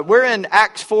We're in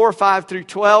Acts 4, 5 through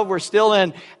 12. We're still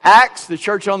in Acts, the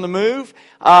church on the move.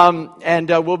 And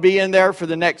we'll be in there for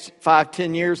the next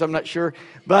 5-10 years, I'm not sure.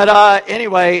 But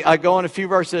anyway, going a few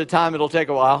verses at a time, it'll take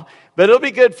a while. But it'll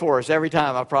be good for us every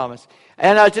time, I promise.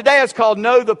 And today it's called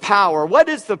Know the Power. What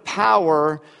is the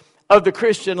power of the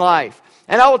Christian life?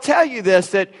 And I will tell you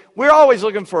this, that we're always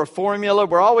looking for a formula.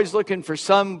 We're always looking for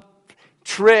some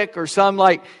trick or some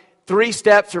 3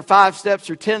 steps or 5 steps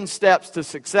or 10 steps to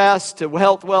success, to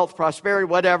health, wealth, prosperity,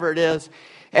 whatever it is.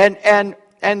 And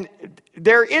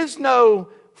there is no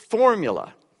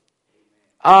formula.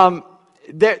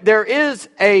 There is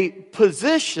a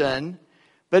position,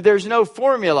 but there's no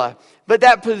formula. But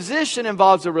that position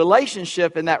involves a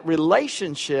relationship, and that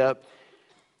relationship,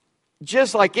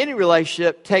 just like any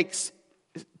relationship, takes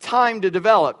time to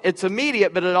develop. It's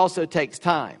immediate, but it also takes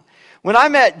time. When I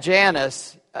met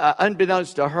Janice,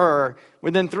 unbeknownst to her,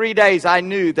 within 3 days, I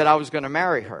knew that I was going to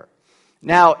marry her.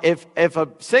 Now, if a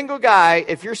single guy,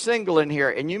 if you're single in here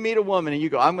and you meet a woman and you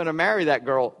go, I'm going to marry that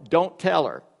girl, don't tell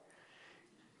her.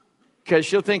 Because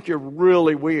she'll think you're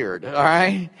really weird, all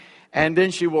right? And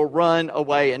then she will run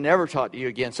away and never talk to you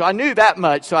again. So I knew that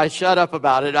much, so I shut up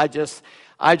about it. I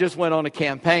just went on a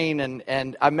campaign,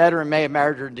 and I met her in May and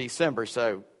married her in December,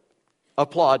 so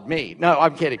applaud me. No,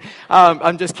 I'm kidding.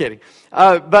 I'm just kidding.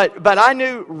 But I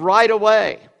knew right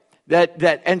away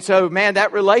that, and so, man,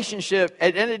 that relationship,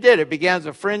 and it did. It began as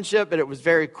a friendship, but it was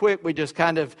very quick. We just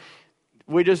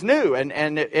knew,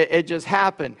 and it just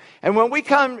happened. And when we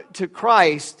come to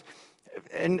Christ,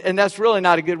 and that's really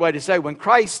not a good way to say, when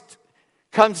Christ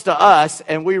comes to us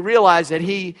and we realize that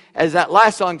He, as that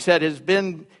last song said, has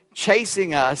been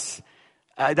chasing us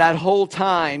that whole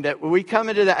time, that we come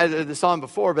into the song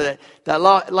before, but that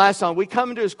last song, we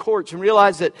come into His courts and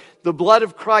realize that the blood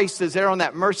of Christ is there on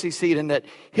that mercy seat, and that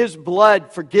His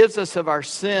blood forgives us of our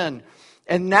sin.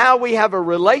 And now we have a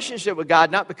relationship with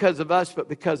God, not because of us, but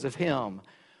because of Him.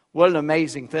 What an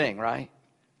amazing thing, right?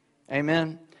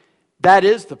 Amen. That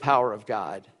is the power of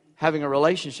God, having a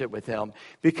relationship with Him.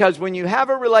 Because when you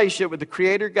have a relationship with the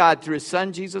Creator God through His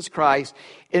Son, Jesus Christ,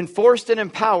 enforced and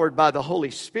empowered by the Holy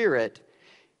Spirit,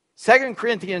 2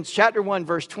 Corinthians chapter 1,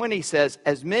 verse 20 says,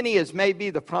 as many as may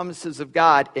be the promises of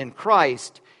God in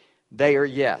Christ, they are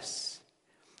yes.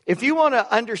 If you want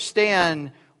to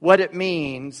understand what it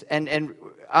means, and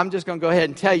I'm just going to go ahead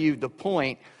and tell you the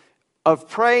point of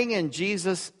praying in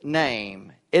Jesus'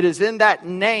 name. It is in that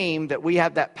name that we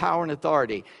have that power and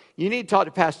authority. You need to talk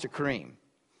to Pastor Kareem.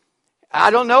 I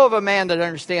don't know of a man that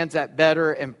understands that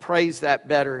better and prays that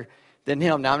better than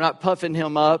him. Now, I'm not puffing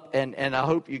him up, and I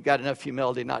hope you've got enough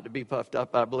humility not to be puffed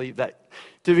up. I believe that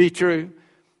to be true.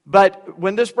 But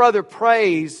when this brother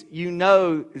prays, you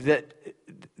know that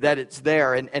it's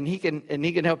there, and he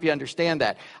can help you understand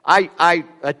that. I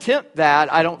attempt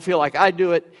that. I don't feel like I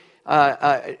do it.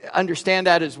 Understand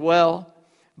that as well.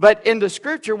 But in the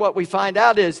scripture, what we find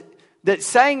out is that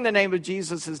saying the name of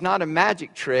Jesus is not a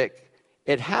magic trick.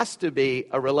 It has to be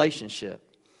a relationship.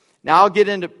 Now, I'll get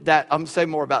into that. I'm going to say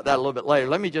more about that a little bit later.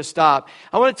 Let me just stop.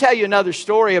 I want to tell you another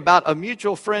story about a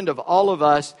mutual friend of all of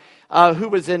us who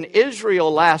was in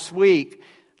Israel last week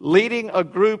leading a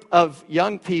group of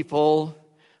young people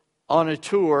on a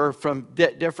tour from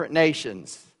different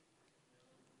nations.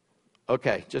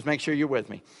 Okay, just make sure you're with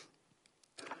me.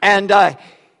 And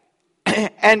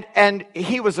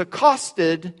he was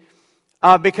accosted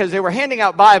because they were handing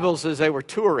out Bibles as they were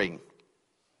touring.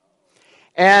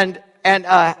 And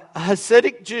a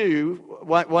Hasidic Jew,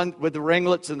 one with the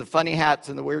ringlets and the funny hats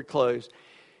and the weird clothes,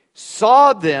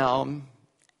 saw them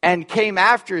and came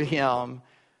after him,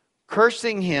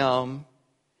 cursing him,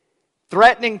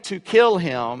 threatening to kill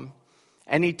him.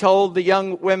 And he told the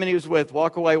young women he was with,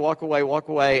 walk away, walk away, walk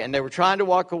away. And they were trying to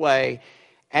walk away.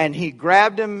 And he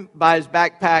grabbed him by his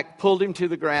backpack, pulled him to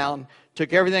the ground,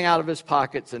 took everything out of his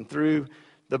pockets and threw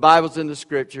the Bibles and the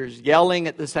scriptures, yelling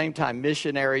at the same time,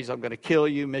 missionaries, I'm going to kill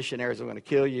you, missionaries, I'm going to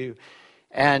kill you.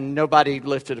 And nobody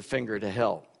lifted a finger to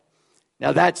help.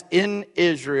 Now that's in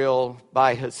Israel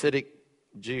by Hasidic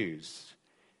Jews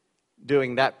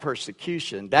doing that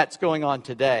persecution. That's going on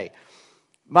today.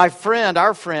 My friend,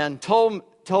 our friend,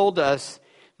 told us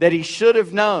that he should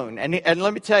have known. And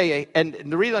let me tell you, and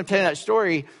the reason I'm telling that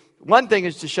story, one thing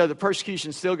is to show the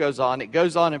persecution still goes on. It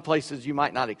goes on in places you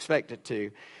might not expect it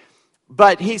to.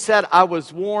 But he said, I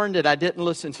was warned and I didn't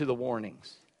listen to the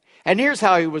warnings. And here's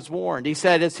how he was warned. He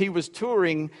said as he was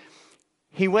touring,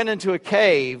 he went into a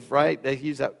cave, right? They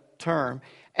use that term.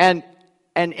 And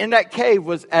in that cave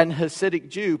was an Hasidic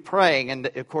Jew praying. And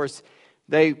of course,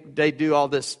 they do all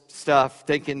this stuff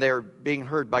thinking they're being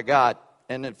heard by God.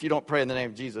 And if you don't pray in the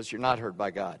name of Jesus, you're not heard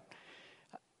by God.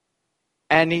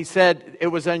 And he said it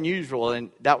was unusual,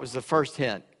 and that was the first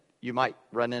hint. You might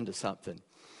run into something.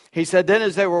 He said, then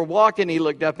as they were walking, he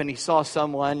looked up and he saw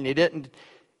someone. And he didn't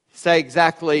say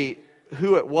exactly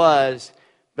who it was,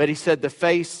 but he said the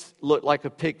face looked like a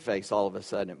pig face all of a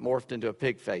sudden. It morphed into a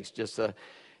pig face. Just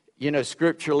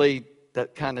scripturally,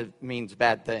 that kind of means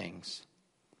bad things.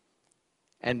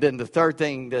 And then the third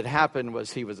thing that happened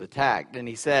was he was attacked. And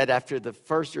he said after the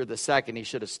first or the second, he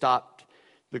should have stopped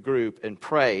the group and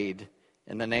prayed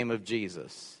in the name of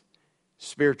Jesus.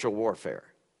 Spiritual warfare.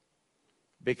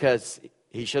 Because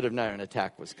he should have known an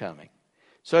attack was coming.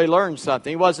 So he learned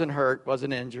something. He wasn't hurt,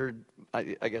 wasn't injured,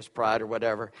 I guess pride or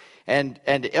whatever. And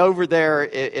over there,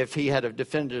 if he had have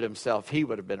defended himself, he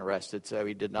would have been arrested. So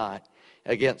he did not,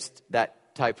 against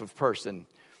that type of person.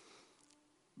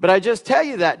 But I just tell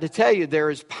you that to tell you there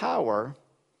is power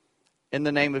in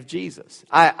the name of Jesus.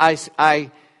 I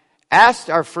asked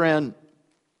our friend,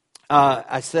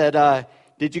 I said,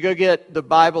 did you go get the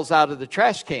Bibles out of the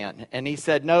trash can? And he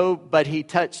said, no, but he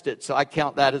touched it. So I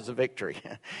count that as a victory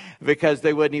because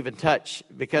they wouldn't even touch.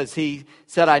 Because he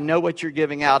said, I know what you're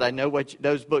giving out. I know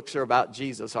those books are about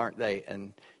Jesus, aren't they?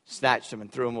 And snatched them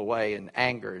and threw them away in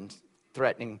anger and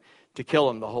threatening to kill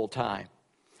him the whole time.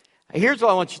 Here's what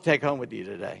I want you to take home with you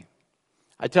today.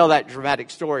 I tell that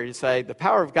dramatic story to say the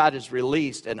power of God is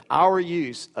released in our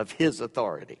use of His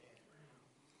authority.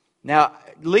 Now,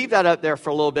 leave that up there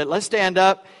for a little bit. Let's stand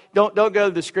up. Don't go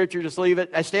to the scripture, just leave it.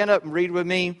 Stand up and read with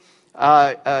me.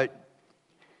 Chapter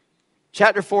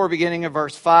 4, beginning of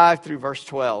verse 5 through verse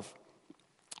 12.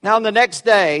 Now, on the next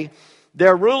day,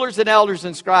 their rulers and elders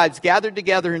and scribes gathered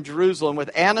together in Jerusalem with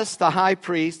Annas the high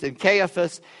priest and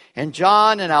Caiaphas and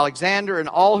John and Alexander and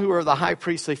all who were of the high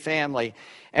priestly family.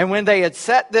 And when they had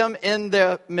set them in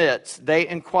the midst, they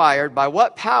inquired, by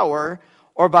what power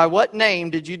or by what name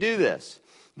did you do this?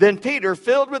 Then Peter,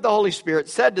 filled with the Holy Spirit,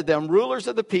 said to them, rulers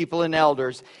of the people and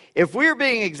elders, if we are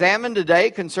being examined today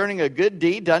concerning a good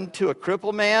deed done to a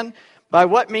crippled man, by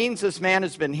what means this man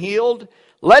has been healed,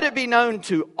 let it be known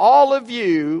to all of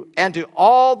you and to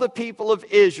all the people of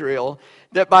Israel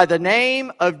that by the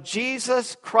name of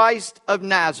Jesus Christ of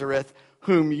Nazareth,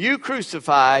 whom you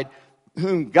crucified,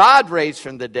 whom God raised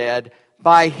from the dead,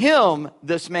 by him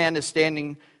this man is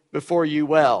standing before you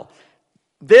well.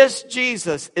 This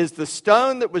Jesus is the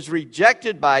stone that was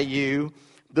rejected by you,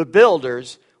 the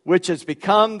builders, which has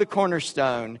become the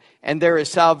cornerstone. And there is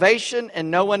salvation in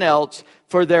no one else,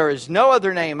 for there is no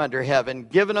other name under heaven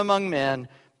given among men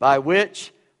by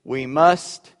which we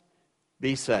must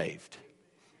be saved.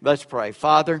 Let's pray.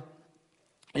 Father,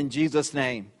 in Jesus'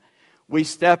 name, we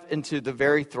step into the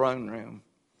very throne room.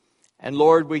 And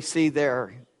Lord, we see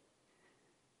there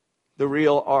the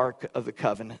real ark of the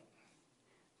covenant.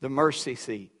 The mercy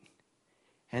seat.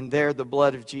 And there the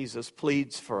blood of Jesus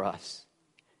pleads for us.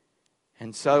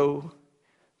 And so,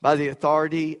 by the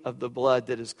authority of the blood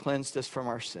that has cleansed us from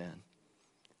our sin,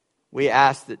 we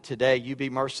ask that today you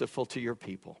be merciful to your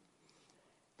people.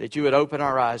 That you would open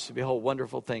our eyes to behold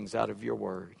wonderful things out of your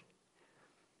word.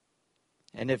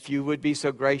 And if you would be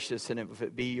so gracious, and if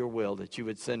it be your will, that you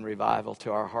would send revival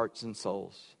to our hearts and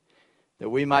souls. That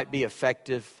we might be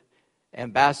effective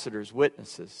ambassadors,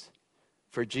 witnesses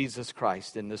for Jesus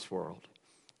Christ in this world.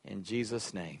 In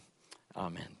Jesus' name,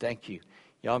 amen. Thank you.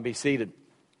 Y'all be seated.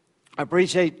 I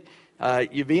appreciate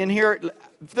you being here.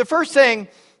 The first thing,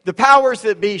 the powers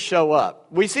that be show up.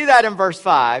 We see that in verse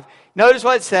 5. Notice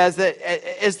what it says, that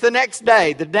it's the next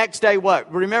day. The next day what?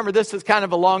 Remember, this is kind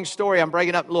of a long story. I'm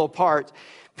breaking up little parts.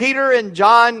 Peter and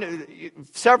John,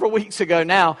 several weeks ago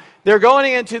now, they're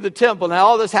going into the temple. Now,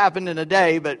 all this happened in a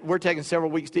day, but we're taking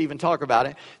several weeks to even talk about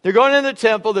it. They're going into the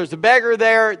temple. There's a beggar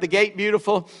there at the gate,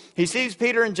 beautiful. He sees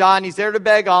Peter and John. He's there to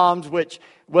beg alms, which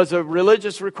was a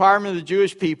religious requirement of the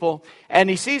Jewish people. And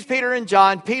he sees Peter and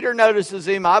John. Peter notices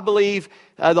him. I believe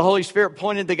the Holy Spirit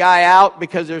pointed the guy out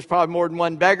because there's probably more than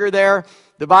one beggar there.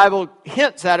 The Bible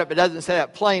hints at it, but doesn't say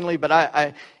that plainly. But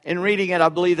I in reading it, I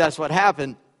believe that's what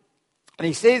happened. And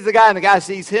he sees the guy, and the guy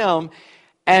sees him.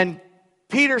 And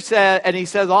Peter said, and he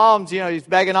says, alms, he's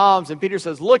begging alms. And Peter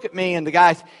says, look at me. And the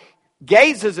guy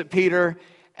gazes at Peter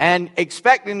and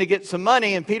expecting to get some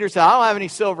money. And Peter said, I don't have any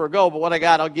silver or gold, but what I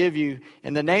got, I'll give you.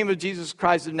 In the name of Jesus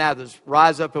Christ of Nazareth,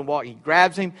 rise up and walk. He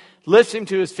grabs him, lifts him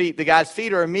to his feet. The guy's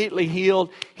feet are immediately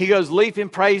healed. He goes leaping,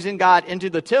 praising God into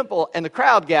the temple. And the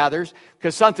crowd gathers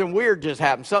because something weird just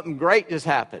happened. Something great just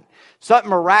happened.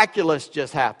 Something miraculous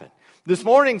just happened. This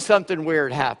morning, something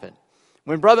weird happened.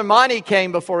 When Brother Monty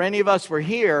came before any of us were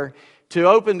here to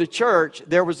open the church,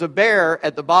 there was a bear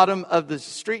at the bottom of the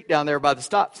street down there by the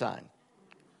stop sign.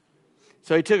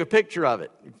 So he took a picture of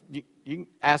it. You can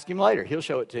ask him later. He'll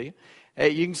show it to you. Hey,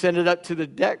 you can send it up to the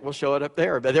deck. We'll show it up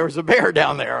there. But there was a bear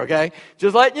down there, okay?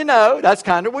 Just letting you know, that's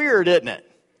kind of weird, isn't it?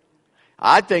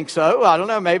 I think so. I don't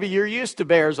know. Maybe you're used to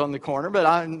bears on the corner, but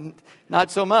I'm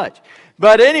not so much.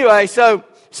 But anyway, so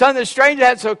something strange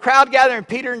happened. So a crowd gathered, and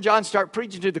Peter and John start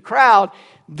preaching to the crowd.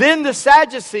 Then the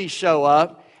Sadducees show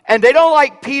up, and they don't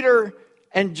like Peter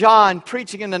and John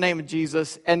preaching in the name of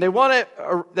Jesus, and they want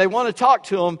to talk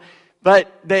to them, but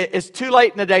it's too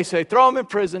late in the day, so they throw them in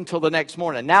prison until the next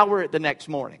morning. Now we're at the next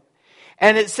morning.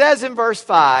 And it says in verse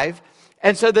 5,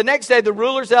 and so the next day the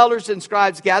rulers, elders, and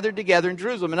scribes gathered together in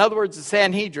Jerusalem. In other words, the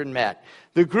Sanhedrin met.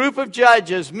 The group of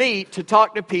judges meet to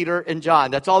talk to Peter and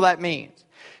John. That's all that means.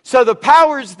 So the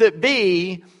powers that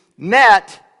be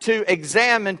met to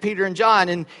examine Peter and John.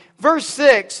 In verse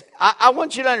 6, I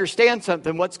want you to understand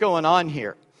something, what's going on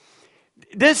here.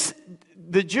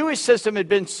 The Jewish system had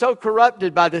been so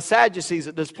corrupted by the Sadducees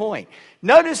at this point.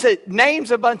 Notice it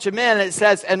names a bunch of men, and it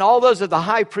says, and all those of the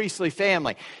high priestly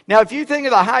family. Now, if you think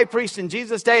of the high priest in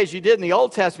Jesus' day as you did in the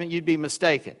Old Testament, you'd be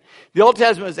mistaken. The Old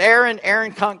Testament was Aaron.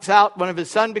 Aaron conks out. One of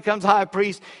his sons becomes high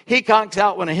priest. He conks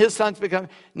out. One of his sons becomes.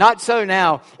 Not so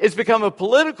now. It's become a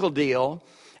political deal.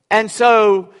 And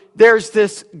so there's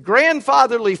this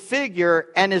grandfatherly figure,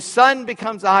 and his son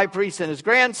becomes the high priest, and his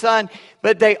grandson,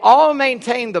 but they all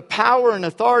maintain the power and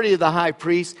authority of the high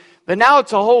priest. But now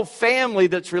it's a whole family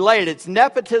that's related. It's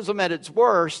nepotism at its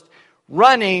worst,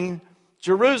 running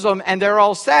Jerusalem, and they're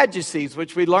all Sadducees,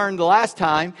 which we learned the last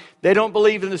time. They don't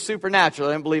believe in the supernatural.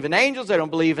 They don't believe in angels. They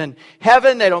don't believe in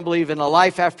heaven. They don't believe in a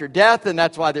life after death, and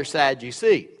that's why they're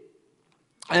Sadducees.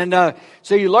 And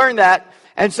so you learn that.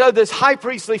 And so this high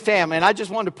priestly family, and I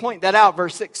just wanted to point that out,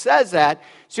 verse 6 says that.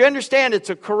 So you understand it's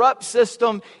a corrupt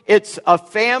system. It's a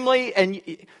family. And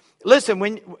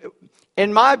listen,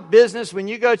 in my business, when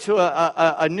you go to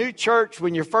a new church,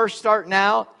 when you're first starting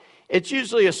out, it's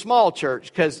usually a small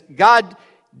church because God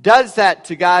does that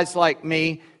to guys like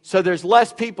me so there's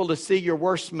less people to see your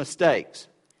worst mistakes.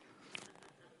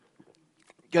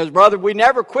 Because, brother, we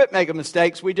never quit making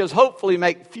mistakes. We just hopefully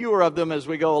make fewer of them as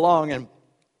we go along.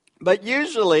 But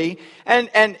usually,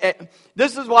 and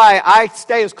this is why I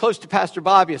stay as close to Pastor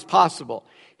Bobby as possible.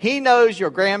 He knows your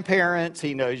grandparents.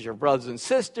 He knows your brothers and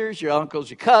sisters, your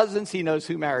uncles, your cousins. He knows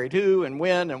who married who and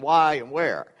when and why and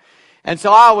where. And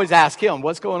so I always ask him,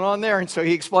 what's going on there? And so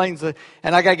he explains, and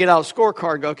I got to get out a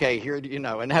scorecard and go, okay, here,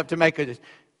 and have to make a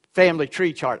family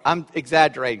tree chart. I'm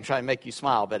exaggerating, trying to make you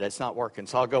smile, but it's not working,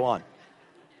 so I'll go on.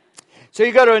 So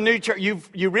you go to a new church,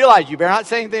 you realize you better not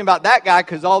say anything about that guy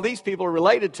because all these people are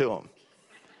related to him.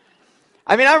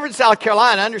 I mean, over in South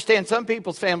Carolina, I understand some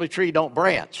people's family tree don't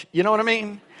branch. You know what I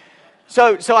mean?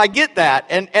 So I get that.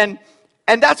 And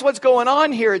that's what's going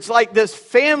on here. It's like this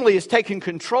family is taking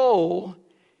control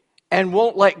and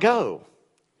won't let go.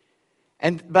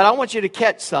 But I want you to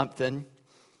catch something.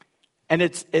 And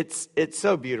it's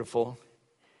so beautiful.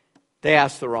 They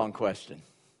ask the wrong question.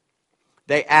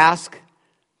 They ask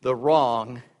the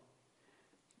wrong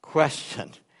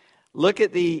question. Look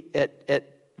at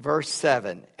verse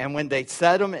 7. And when they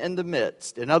set them in the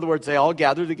midst, in other words, they all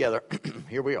gathered together.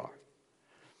 Here we are.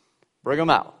 Bring them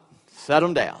out. Set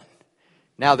them down.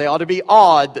 Now they ought to be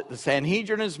awed that the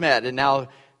Sanhedrin has met, and now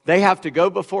they have to go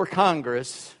before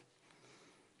Congress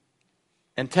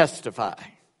and testify.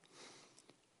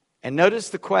 And notice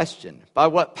the question: by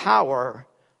what power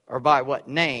or by what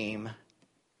name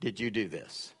did you do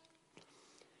this?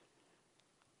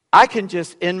 I can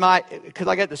just, because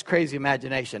I got this crazy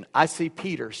imagination, I see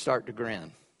Peter start to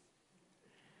grin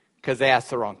because they asked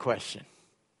the wrong question.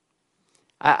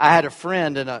 I had a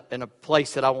friend in a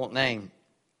place that I won't name,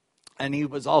 and he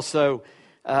was also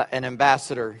an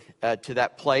ambassador to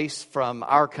that place from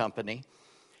our company,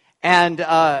 and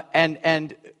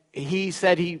he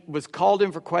said he was called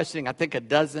in for questioning, I think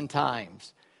 12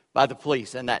 times by the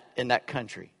police in that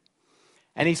country,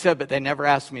 and he said, but they never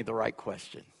asked me the right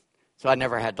question. So I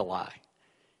never had to lie.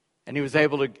 And he was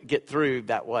able to get through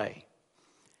that way.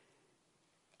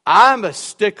 I'm a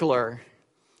stickler.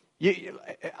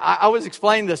 I was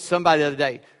explaining this to somebody the other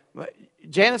day.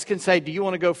 Janice can say, do you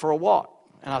want to go for a walk?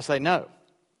 And I'll say, no.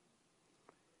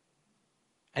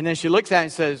 And then she looks at me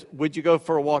and says, would you go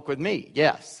for a walk with me?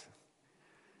 Yes.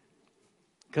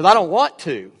 Because I don't want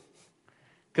to.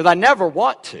 Because I never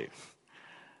want to.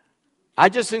 I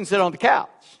just soon sit on the couch.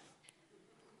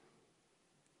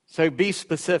 So be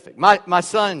specific. My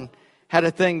son had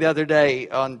a thing the other day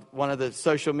on one of the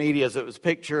social medias. It was a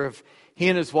picture of he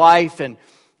and his wife, and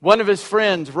one of his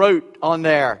friends wrote on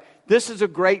there, this is a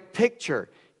great picture.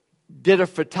 Did a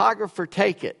photographer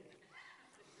take it?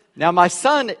 Now, my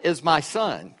son is my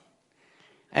son.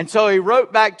 And so he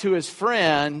wrote back to his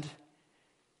friend,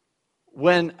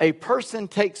 when a person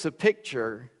takes a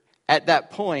picture, at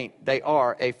that point, they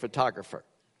are a photographer.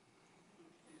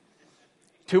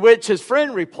 To which his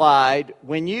friend replied,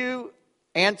 when you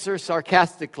answer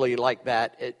sarcastically like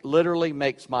that, it literally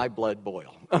makes my blood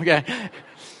boil. Okay?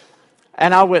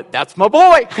 And I went, that's my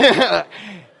boy.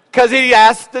 Because he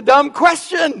asked a dumb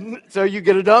question, so you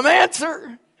get a dumb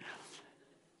answer.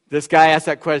 This guy asked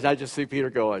that question, I just see Peter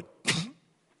going,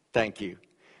 thank you.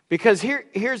 Because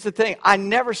here's the thing, I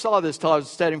never saw this till I was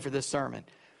studying for this sermon.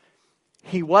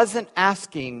 He wasn't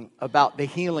asking about the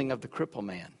healing of the crippled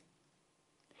man.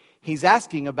 He's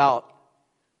asking about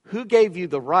who gave you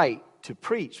the right to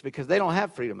preach, because they don't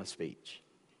have freedom of speech.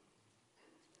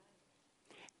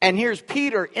 And here's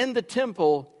Peter in the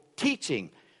temple teaching.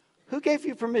 Who gave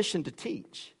you permission to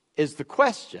teach is the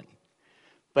question.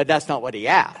 But that's not what he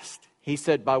asked. He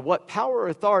said, by what power or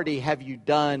authority have you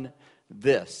done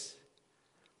this?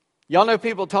 Y'all know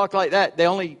people talk like that. They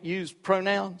only use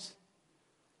pronouns.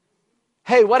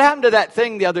 Hey, what happened to that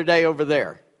thing the other day over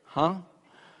there? Huh?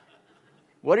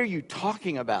 What are you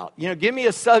talking about? Give me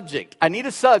a subject. I need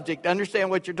a subject to understand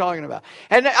what you're talking about.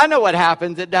 And I know what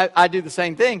happens. I do the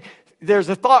same thing. There's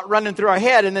a thought running through our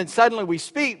head, and then suddenly we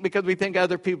speak because we think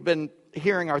other people have been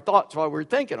hearing our thoughts while we're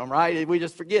thinking them, right? We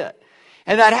just forget.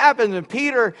 And that happens. And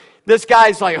Peter, this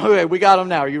guy's like, okay, we got him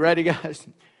now. Are you ready, guys?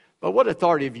 But what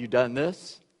authority have you done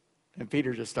this? And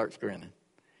Peter just starts grinning.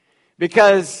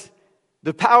 Because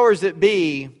the powers that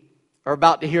be are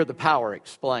about to hear the power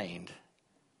explained.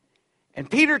 And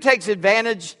Peter takes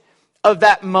advantage of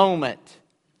that moment.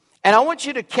 And I want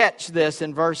you to catch this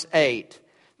in verse 8.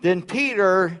 Then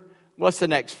Peter, what's the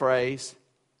next phrase?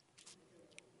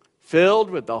 Filled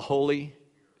with the Holy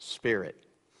Spirit.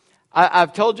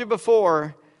 I've told you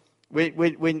before,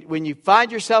 when you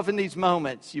find yourself in these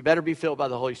moments, you better be filled by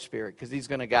the Holy Spirit, because He's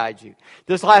going to guide you.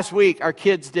 This last week, our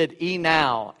kids did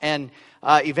E-Now and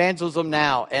Evangelism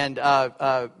Now. And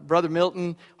Brother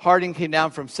Milton Harding came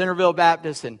down from Centerville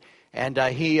Baptist, and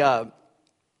he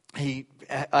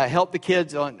helped the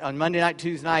kids on Monday night,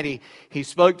 Tuesday night. He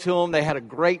spoke to them. They had a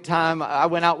great time. I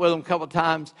went out with them a couple of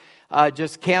times,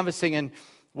 just canvassing. And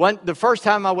the first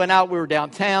time I went out, we were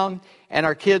downtown, and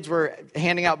our kids were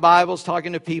handing out Bibles,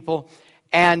 talking to people.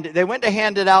 And they went to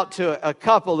hand it out to a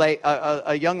couple.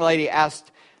 A young lady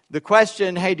asked the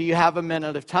question, hey, do you have a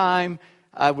minute of time?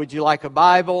 Would you like a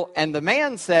Bible? And the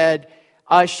man said,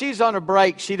 she's on a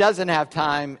break. She doesn't have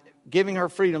time, giving her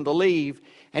freedom to leave.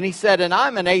 And he said, and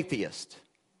I'm an atheist.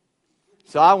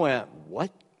 So I went,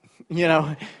 what?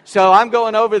 So I'm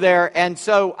going over there. And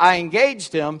so I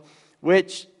engaged him,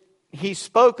 which he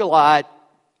spoke a lot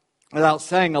without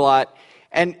saying a lot.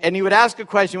 And he would ask a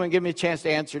question, wouldn't give me a chance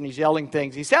to answer, and he's yelling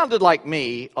things. He sounded like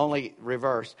me, only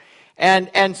reverse.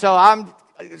 And so I'm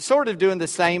sort of doing the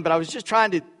same, but I was just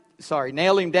trying to,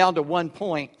 nail him down to one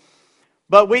point.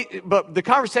 But the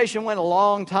conversation went a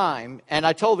long time, and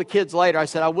I told the kids later, I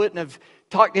said I wouldn't have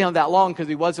talked to him that long because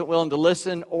he wasn't willing to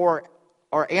listen or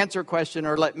answer a question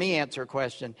or let me answer a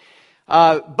question.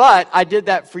 But I did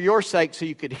that for your sake so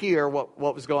you could hear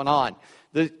what was going on.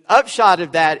 The upshot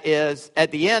of that is,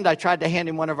 at the end, I tried to hand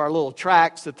him one of our little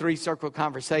tracts, the 3-circle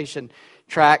conversation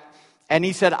tract. And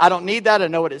he said, I don't need that. I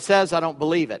know what it says. I don't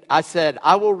believe it. I said,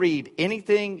 I will read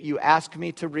anything you ask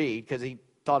me to read, because he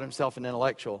thought himself an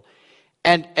intellectual.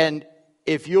 And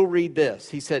if you'll read this,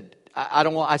 he said,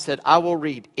 I said, I will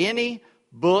read any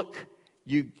book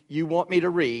you want me to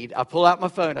read. I pull out my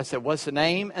phone. I said, what's the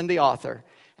name and the author?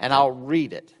 And I'll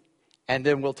read it. And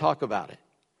then we'll talk about it,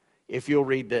 if you'll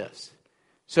read this.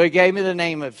 So he gave me the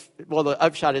name of, the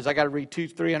upshot is I got to read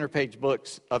 300-page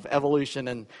books of evolution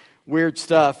and weird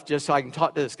stuff just so I can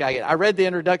talk to this guy. I read the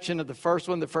introduction of the first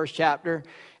one, the first chapter,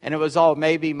 and it was all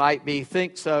maybe, might be,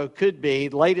 think so, could be.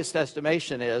 The latest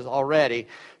estimation is already.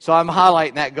 So I'm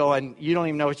highlighting that going, you don't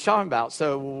even know what you're talking about,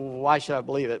 so why should I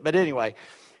believe it? But anyway,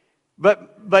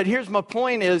 but here's my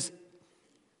point is,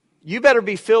 you better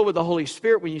be filled with the Holy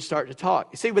Spirit when you start to talk.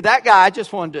 You see, with that guy,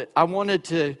 I wanted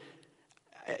to,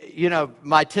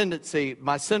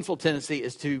 my sinful tendency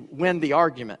is to win the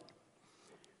argument.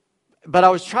 But I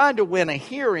was trying to win a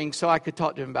hearing so I could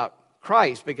talk to him about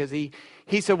Christ, because he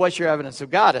said, what's your evidence of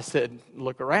God? I said,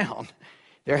 look around.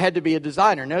 There had to be a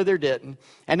designer. No, there didn't.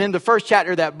 And in the first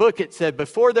chapter of that book, it said,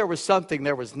 before there was something,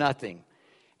 there was nothing.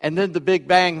 And then the Big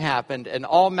Bang happened, and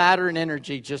all matter and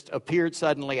energy just appeared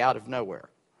suddenly out of nowhere.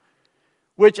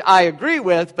 Which I agree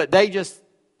with, but they just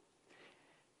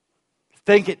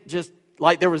think it just,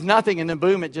 like there was nothing, and then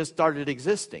boom, it just started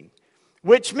existing.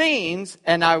 Which means,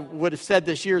 and I would have said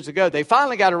this years ago, they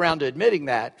finally got around to admitting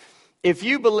that if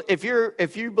you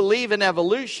believe in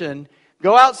evolution,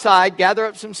 Go outside, gather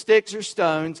up some sticks or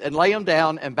stones, and lay them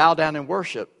down and bow down and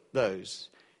worship those.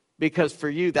 Because for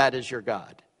you, that is your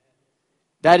God.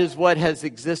 That is what has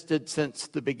existed since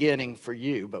the beginning for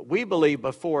you. But we believe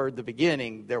before the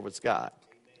beginning, there was God.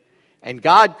 And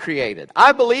God created.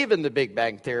 I believe in the Big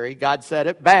Bang Theory. God said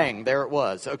it, bang, there it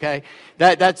was, okay?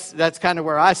 That's kind of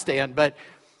where I stand. But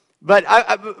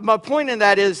my point in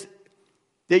that is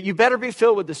that you better be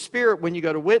filled with the Spirit when you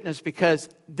go to witness, because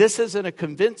this isn't a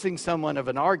convincing someone of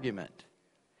an argument.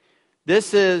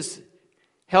 This is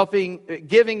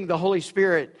giving the Holy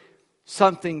Spirit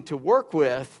something to work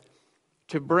with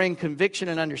to bring conviction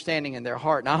and understanding in their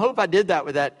heart. And I hope I did that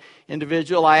with that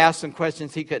individual. I asked some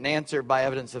questions he couldn't answer by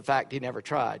evidence of the fact he never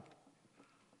tried.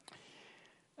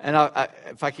 And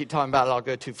if I keep talking about it, I'll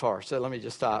go too far. So let me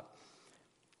just stop.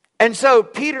 And so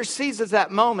Peter seizes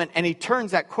that moment and he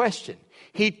turns that question.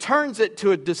 He turns it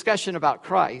to a discussion about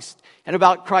Christ and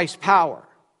about Christ's power.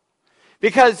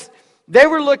 Because they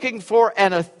were looking for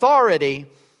an authority,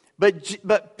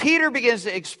 but Peter begins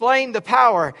to explain the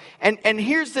power. And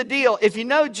here's the deal. If you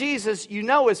know Jesus, you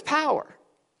know His power.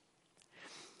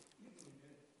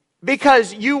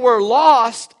 Because you were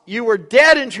lost, you were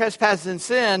dead in trespasses and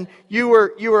sin, you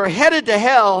were headed to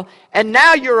hell, and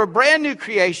now you're a brand new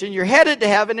creation, you're headed to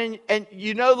heaven, and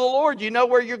you know the Lord, you know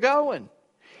where you're going.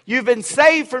 You've been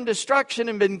saved from destruction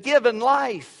and been given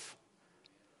life.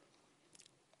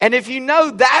 And if you know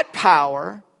that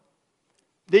power,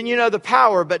 then you know the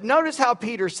power. But notice how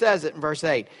Peter says it in verse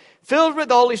 8. Filled with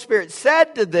the Holy Spirit,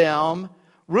 said to them,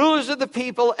 rulers of the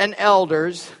people and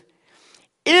elders,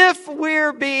 if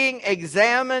we're being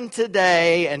examined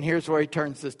today, and here's where he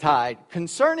turns this tide,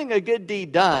 concerning a good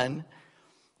deed done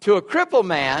to a crippled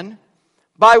man,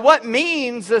 by what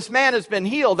means this man has been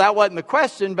healed, that wasn't the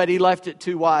question, but he left it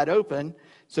too wide open.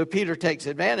 So Peter takes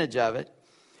advantage of it.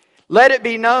 Let it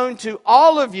be known to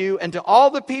all of you and to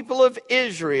all the people of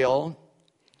Israel.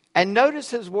 And notice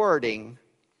his wording,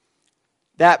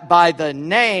 that by the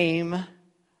name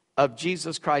of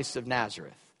Jesus Christ of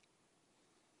Nazareth.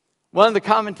 One of the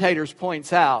commentators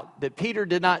points out that Peter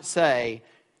did not say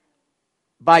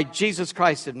by Jesus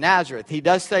Christ of Nazareth. He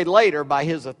does say later by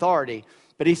his authority,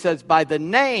 but he says by the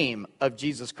name of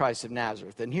Jesus Christ of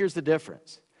Nazareth. And here's the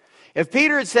difference. If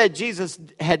Peter had said Jesus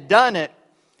had done it,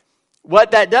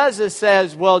 what that does is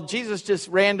says, well, Jesus just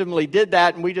randomly did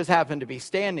that and we just happened to be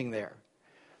standing there.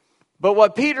 But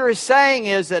what Peter is saying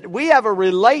is that we have a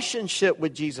relationship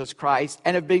with Jesus Christ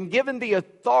and have been given the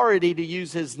authority to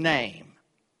use His name.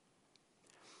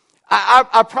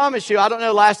 I promise you, I don't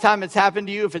know last time it's happened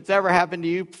to you, if it's ever happened to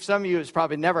you. For some of you, it's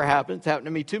probably never happened. It's happened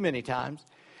to me too many times.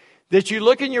 That you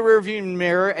look in your rearview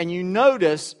mirror and you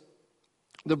notice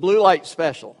the blue light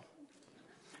special.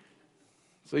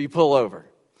 So you pull over.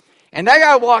 And that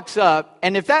guy walks up,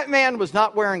 and if that man was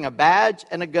not wearing a badge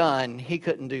and a gun, he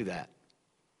couldn't do that.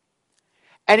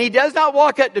 And he does not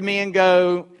walk up to me and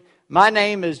go, my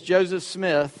name is Joseph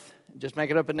Smith. Just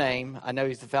making up a name. I know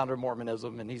he's the founder of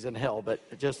Mormonism and he's in hell, but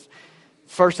it just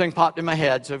first thing popped in my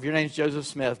head. So if your name's Joseph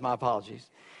Smith, my apologies.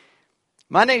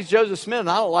 My name's Joseph Smith and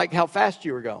I don't like how fast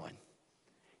you were going.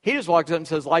 He just walks up and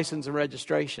says license and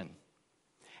registration.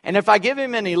 And if I give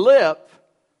him any lip,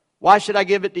 why should I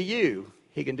give it to you?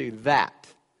 He can do that.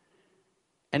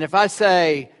 And if I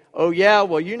say, oh yeah,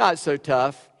 well you're not so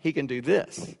tough, he can do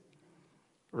this.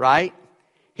 Right?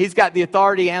 He's got the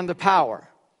authority and the power.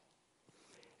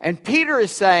 And Peter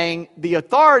is saying the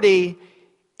authority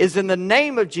is in the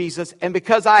name of Jesus. And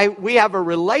because we have a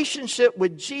relationship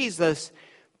with Jesus,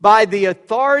 by the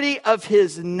authority of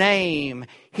His name,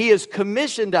 He has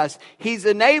commissioned us. He's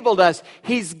enabled us.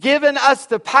 He's given us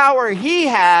the power He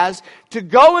has to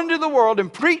go into the world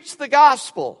and preach the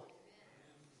gospel.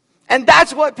 And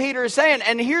that's what Peter is saying.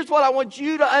 And here's what I want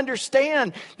you to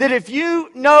understand. That if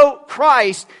you know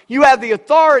Christ, you have the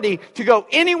authority to go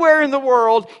anywhere in the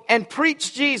world and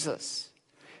preach Jesus.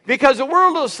 Because the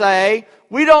world will say,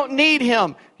 we don't need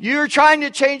Him. You're trying to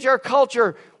change our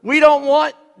culture. We don't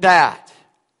want that.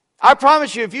 I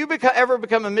promise you, if you ever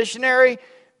become a missionary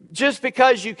just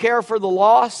because you care for the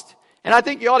lost, and I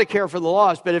think you ought to care for the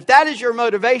lost, but if that is your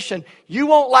motivation, you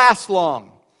won't last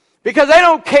long. Because they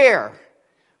don't care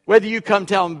whether you come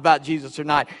tell them about Jesus or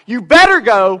not. You better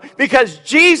go because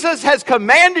Jesus has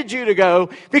commanded you to go,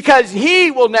 because He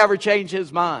will never change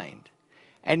His mind.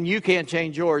 And you can't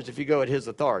change yours if you go at His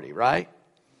authority, right?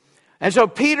 And so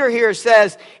Peter here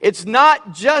says, it's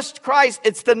not just Christ,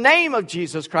 it's the name of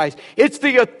Jesus Christ. It's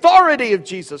the authority of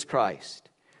Jesus Christ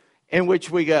in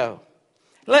which we go.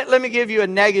 Let me give you a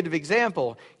negative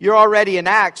example. You're already in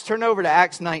Acts. Turn over to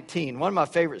Acts 19, one of my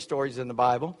favorite stories in the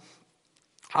Bible.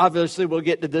 Obviously, we'll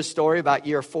get to this story about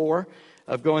year 4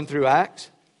 of going through Acts.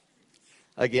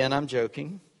 Again, I'm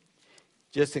joking.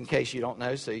 Just in case you don't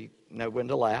know, so you know when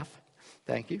to laugh.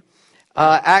 Thank you.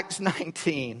 Acts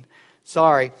 19.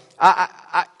 Sorry.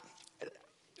 Well,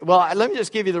 let me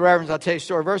just give you the reference. I'll tell you a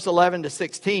story. Verse 11 to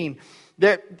 16.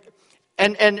 There,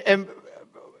 and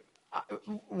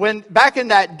when back in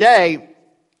that day,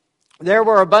 there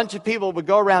were a bunch of people who would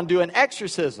go around doing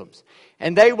exorcisms,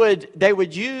 and they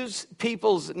would use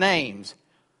people's names.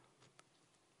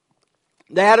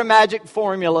 They had a magic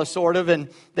formula, sort of, and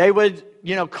they would,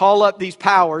 call up these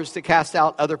powers to cast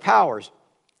out other powers.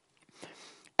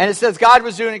 And it says God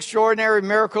was doing extraordinary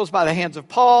miracles by the hands of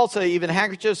Paul, so even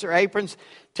handkerchiefs or aprons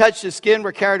touched his skin,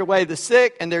 were carried away the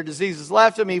sick, and their diseases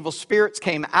left them. Evil spirits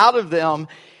came out of them.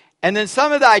 And then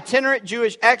some of the itinerant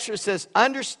Jewish exorcists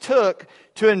undertook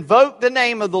to invoke the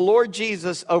name of the Lord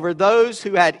Jesus over those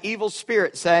who had evil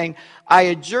spirits, saying, I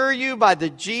adjure you by the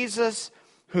Jesus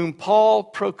whom Paul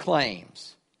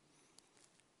proclaims.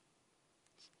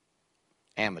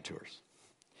 Amateurs.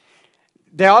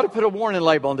 They ought to put a warning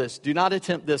label on this. Do not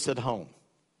attempt this at home.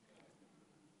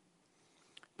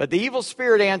 But the evil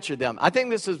spirit answered them. I think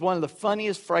this is one of the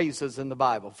funniest phrases in the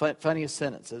Bible, funniest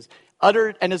sentences,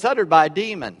 uttered, and it's uttered by a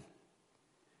demon.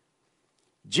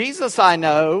 Jesus I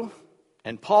know,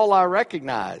 and Paul I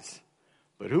recognize,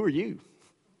 but who are you?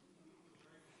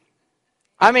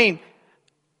 I mean,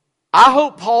 I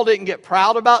hope Paul didn't get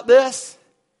proud about this,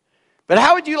 but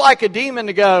how would you like a demon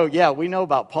to go, yeah, we know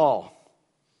about Paul?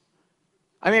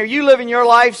 I mean, are you living your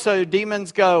life so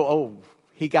demons go, oh,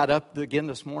 he got up again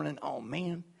this morning? Oh,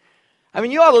 man. I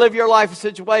mean, you ought to live your life in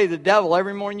such a way the devil,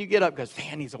 every morning you get up, goes,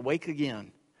 man, he's awake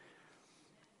again.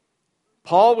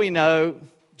 Paul we know,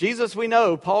 Jesus we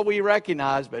know, Paul we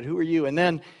recognize, but who are you? And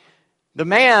then the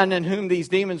man in whom these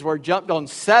demons were jumped on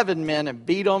 7 men and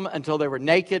beat them until they were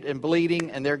naked and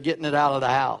bleeding, and they're getting it out of the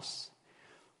house.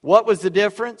 What was the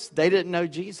difference? They didn't know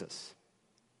Jesus.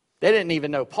 They didn't even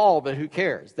know Paul, but who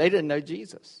cares? They didn't know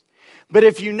Jesus. But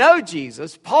if you know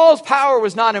Jesus, Paul's power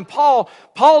was not in Paul.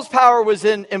 Paul's power was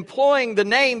in employing the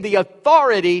name, the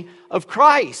authority of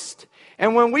Christ.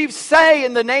 And when we say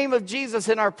in the name of Jesus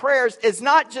in our prayers, it's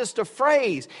not just a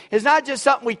phrase. It's not just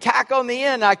something we tack on the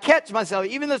end. I catch myself.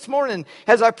 Even this morning,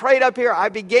 as I prayed up here, I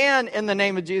began in the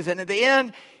name of Jesus. And at the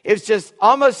end, it's just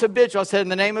almost habitual. I said, in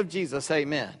the name of Jesus,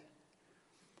 amen.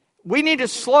 We need to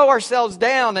slow ourselves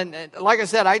down. And like I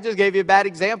said, I just gave you a bad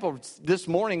example this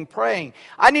morning praying.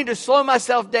 I need to slow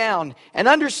myself down and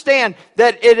understand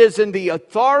that it is in the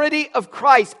authority of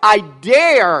Christ I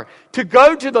dare to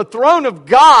go to the throne of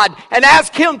God and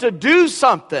ask Him to do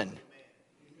something.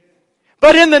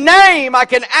 But in the name, I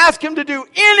can ask Him to do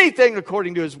anything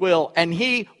according to His will, and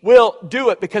He will do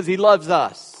it because He loves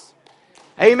us.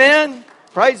 Amen?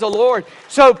 Praise the Lord.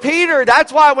 So Peter,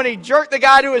 that's why when he jerked the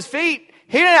guy to his feet,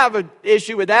 he didn't have an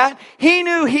issue with that. He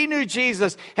knew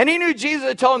Jesus. And he knew Jesus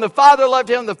had told him the Father loved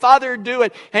him, the Father would do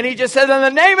it. And he just said, in the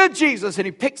name of Jesus. And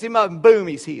he picks him up and boom,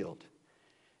 he's healed.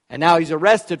 And now he's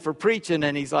arrested for preaching.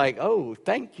 And he's like, oh,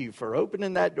 thank you for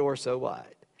opening that door so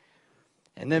wide.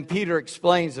 And then Peter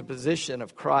explains the position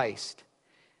of Christ.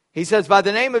 He says, by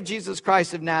the name of Jesus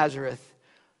Christ of Nazareth,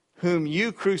 whom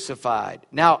you crucified.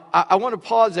 Now, I want to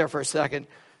pause there for a second.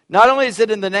 Not only is it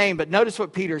in the name, but notice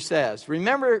what Peter says.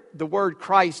 Remember, the word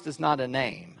Christ is not a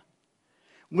name.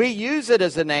 We use it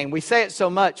as a name. We say it so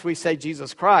much, we say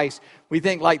Jesus Christ, we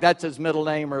think like that's his middle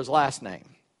name or his last name.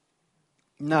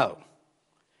 No.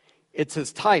 It's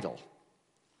his title.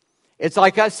 It's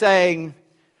like us saying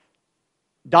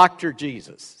Dr.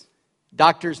 Jesus.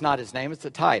 Doctor's not his name, it's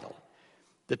a title.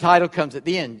 The title comes at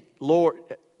the end.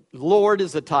 Lord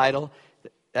is the title.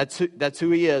 That's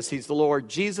who he is. He's the Lord.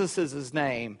 Jesus is his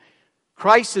name.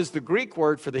 Christ is the Greek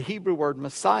word for the Hebrew word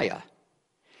Messiah.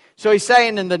 So he's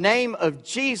saying in the name of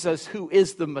Jesus, who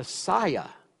is the Messiah.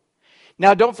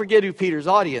 Now don't forget who Peter's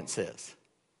audience is.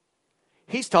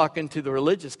 He's talking to the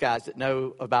religious guys that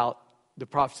know about the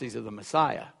prophecies of the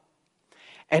Messiah.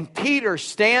 And Peter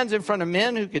stands in front of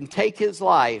men who can take his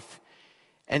life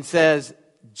and says,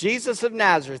 Jesus of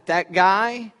Nazareth, that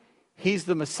guy, he's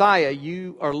the Messiah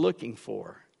you are looking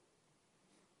for.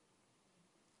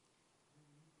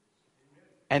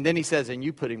 And then he says, and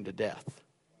you put him to death.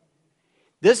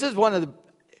 This is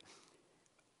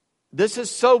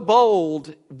so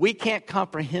bold, we can't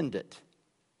comprehend it.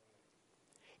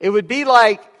 It would be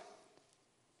like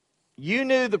you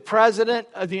knew the President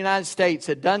of the United States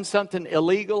had done something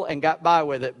illegal and got by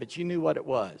with it, but you knew what it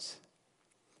was.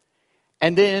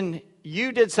 And then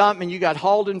you did something and you got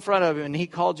hauled in front of him and he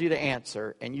called you to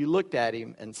answer. And you looked at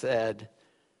him and said,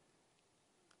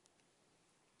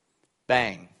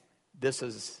 bang, this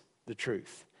is the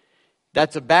truth.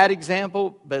 That's a bad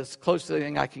example, but it's close to the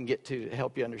thing I can get to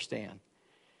help you understand.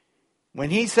 When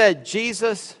he said,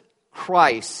 Jesus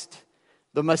Christ,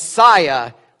 the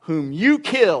Messiah, whom you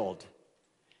killed,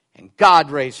 and God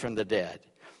raised from the dead.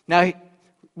 Now,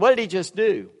 what did he just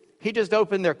do? He just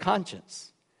opened their conscience.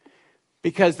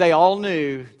 Because they all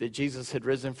knew that Jesus had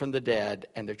risen from the dead,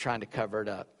 and they're trying to cover it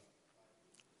up.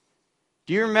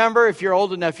 Do you remember, if you're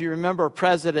old enough, you remember a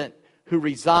president who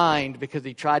resigned because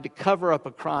he tried to cover up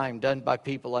a crime done by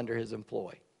people under his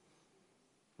employ?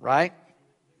 Right?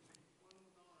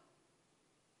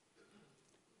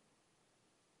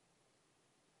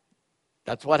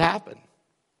 That's what happened.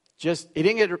 He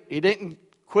didn't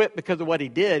quit because of what he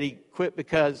did. He quit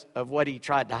because of what he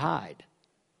tried to hide.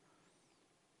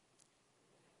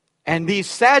 And these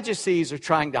Sadducees are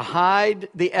trying to hide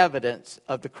the evidence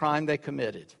of the crime they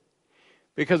committed.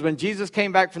 Because when Jesus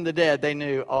came back from the dead, they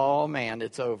knew, oh man,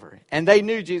 it's over. And they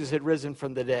knew Jesus had risen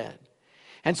from the dead.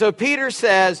 And so Peter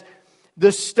says,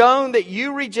 the stone that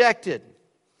you rejected,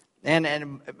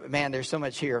 and man, there's so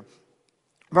much here.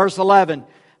 Verse 11,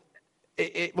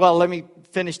 let me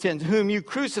finish 10. Whom you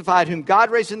crucified, whom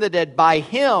God raised from the dead, by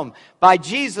him, by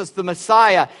Jesus the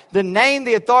Messiah, the name,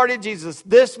 the authority of Jesus,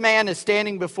 this man is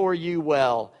standing before you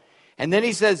well. And then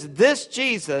he says, this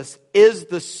Jesus is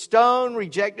the stone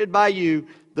rejected by you,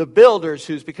 the builders,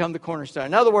 who's become the cornerstone.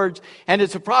 In other words, and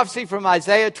it's a prophecy from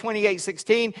Isaiah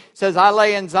 28:16, says, I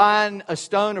lay in Zion a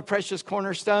stone, a precious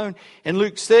cornerstone. In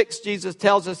Luke 6, Jesus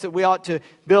tells us that we ought to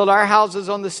build our houses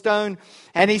on the stone.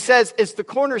 And he says it's the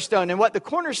cornerstone. And what the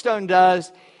cornerstone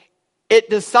does, it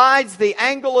decides the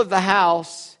angle of the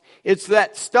house. It's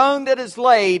that stone that is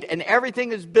laid, and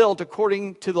everything is built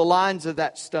according to the lines of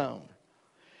that stone.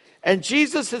 And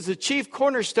Jesus is the chief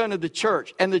cornerstone of the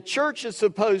church. And the church is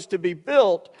supposed to be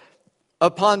built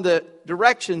upon the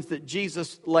directions that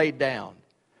Jesus laid down.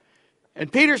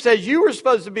 And Peter says, you were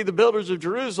supposed to be the builders of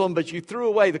Jerusalem, but you threw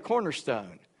away the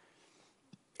cornerstone.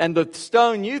 And the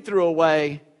stone you threw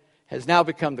away has now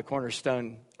become the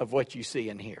cornerstone of what you see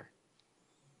and hear.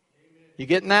 You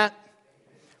getting that?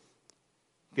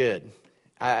 Good.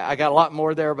 I got a lot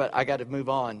more there, but I got to move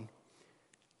on.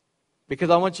 Because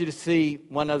I want you to see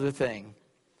one other thing.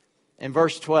 In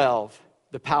verse 12,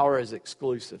 the power is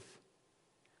exclusive.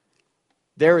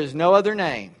 There is no other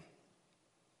name.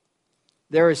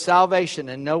 There is salvation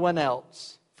in no one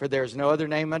else, for there is no other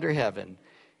name under heaven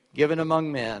given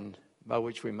among men by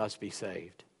which we must be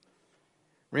saved.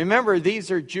 Remember,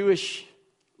 these are Jewish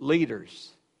leaders.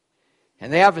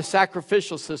 And they have a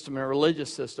sacrificial system and a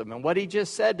religious system. And what he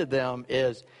just said to them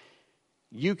is,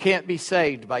 you can't be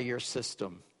saved by your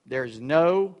system. There's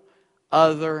no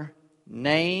other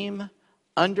name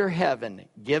under heaven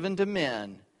given to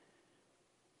men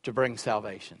to bring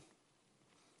salvation.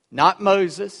 Not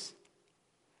Moses,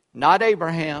 not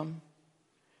Abraham,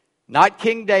 not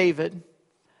King David,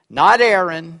 not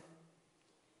Aaron,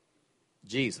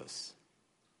 Jesus.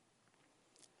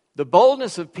 The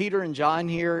boldness of Peter and John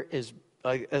here is,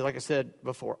 like I said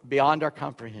before, beyond our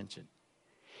comprehension.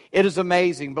 It is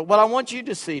amazing. But what I want you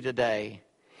to see today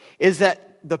is that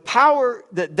the power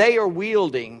that they are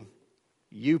wielding,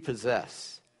 you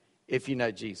possess if you know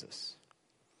Jesus.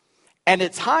 And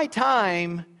it's high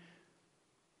time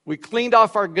we cleaned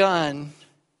off our gun,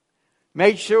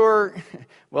 made sure,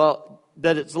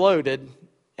 that it's loaded,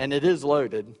 and it is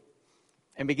loaded,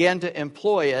 and began to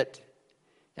employ it.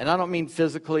 And I don't mean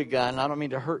physically a gun. I don't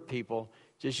mean to hurt people.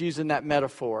 Just using that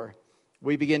metaphor,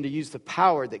 we begin to use the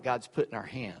power that God's put in our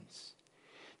hands.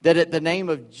 That at the name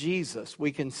of Jesus,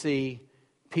 we can see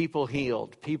people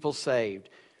healed, people saved,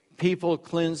 people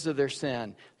cleansed of their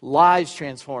sin, lives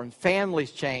transformed,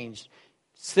 families changed,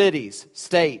 cities,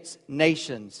 states,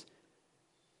 nations,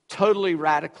 totally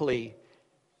radically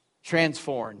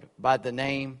transformed by the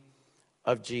name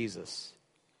of Jesus.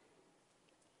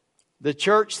 The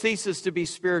church ceases to be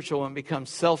spiritual and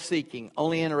becomes self-seeking,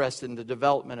 only interested in the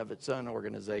development of its own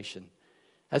organization.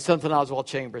 That's something Oswald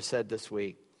Chambers said this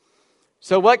week.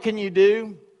 So what can you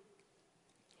do?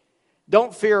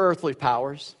 Don't fear earthly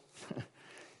powers.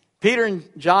 Peter and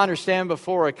John are standing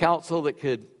before a council that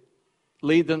could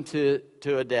lead them to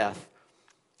a death.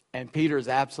 And Peter is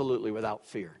absolutely without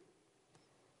fear.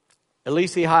 At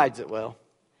least he hides it well.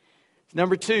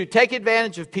 Number 2, take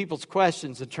advantage of people's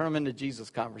questions and turn them into Jesus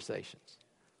conversations.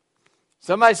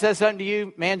 Somebody says something to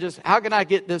you, man, just how can I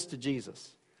get this to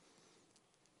Jesus?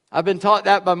 I've been taught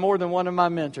that by more than one of my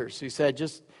mentors who said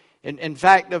in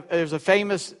fact, there's a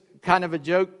famous kind of a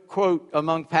joke quote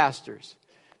among pastors.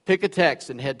 Pick a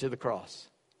text and head to the cross.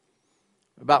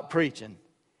 About preaching.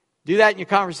 Do that in your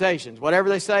conversations. Whatever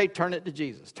they say, turn it to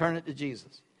Jesus. Turn it to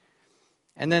Jesus.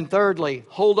 And then thirdly,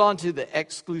 hold on to the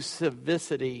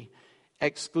exclusivity.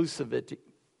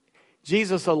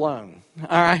 Jesus alone.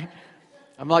 All right?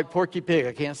 I'm like Porky Pig.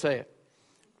 I can't say it.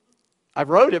 I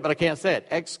wrote it, but I can't say it.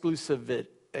 Exclusivity.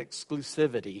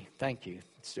 Thank you,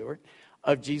 Stuart.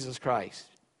 Of Jesus Christ.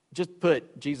 Just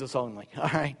put Jesus only. All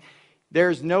right?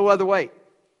 There's no other way.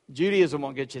 Judaism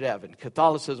won't get you to heaven.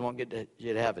 Catholicism won't get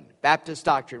you to heaven. Baptist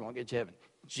doctrine won't get you to heaven.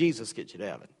 Jesus gets you to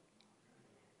heaven.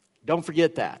 Don't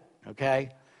forget that,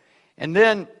 okay? And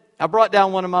then I brought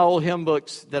down one of my old hymn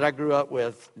books that I grew up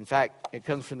with. In fact, it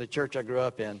comes from the church I grew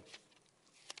up in.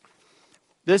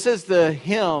 This is the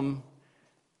hymn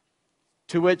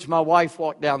to which my wife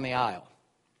walked down the aisle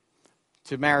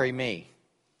to marry me.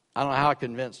 I don't know how I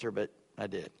convinced her, but I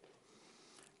did.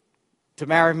 To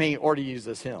marry me or to use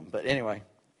this hymn. But anyway,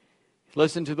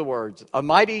 listen to the words. A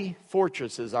mighty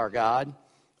fortress is our God,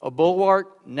 a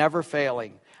bulwark never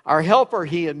failing. Our helper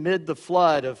he amid the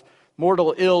flood of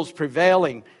mortal ills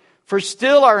prevailing. For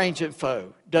still our ancient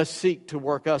foe does seek to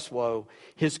work us woe.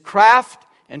 His craft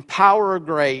and power are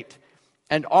great,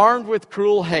 and armed with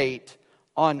cruel hate,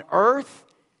 on earth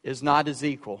is not his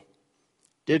equal.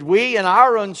 Did we in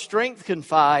our own strength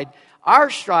confide, our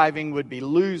striving would be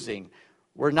losing.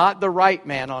 We're not the right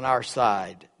man on our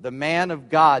side, the man of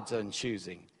God's own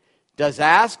choosing. Does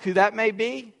ask who that may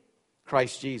be?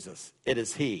 Christ Jesus, it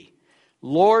is he.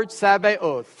 Lord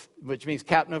Sabaoth, which means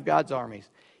captain of God's armies,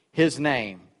 his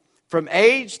name. From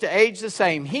age to age the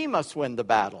same, he must win the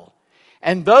battle.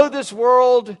 And though this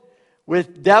world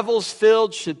with devils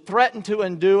filled should threaten to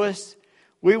undo us,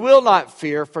 we will not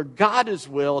fear, for God has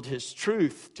willed his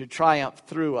truth to triumph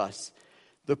through us.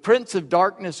 The prince of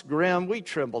darkness grim, we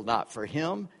tremble not for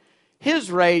him. His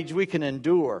rage we can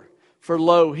endure, for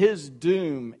lo, his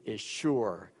doom is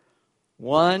sure.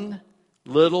 One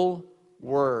little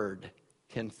word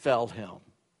can fell him.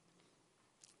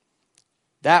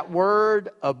 That word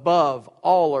above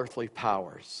all earthly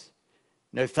powers,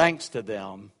 no thanks to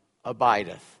them,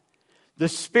 abideth. The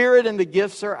Spirit and the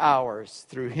gifts are ours,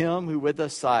 through him who with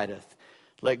us sideth.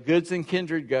 Let goods and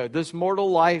kindred go, this mortal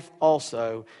life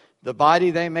also, the body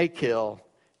they may kill,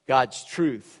 God's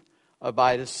truth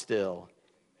abideth still.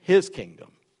 His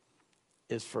kingdom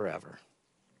is forever.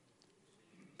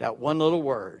 That one little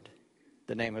word,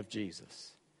 the name of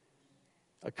Jesus,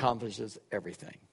 accomplishes everything.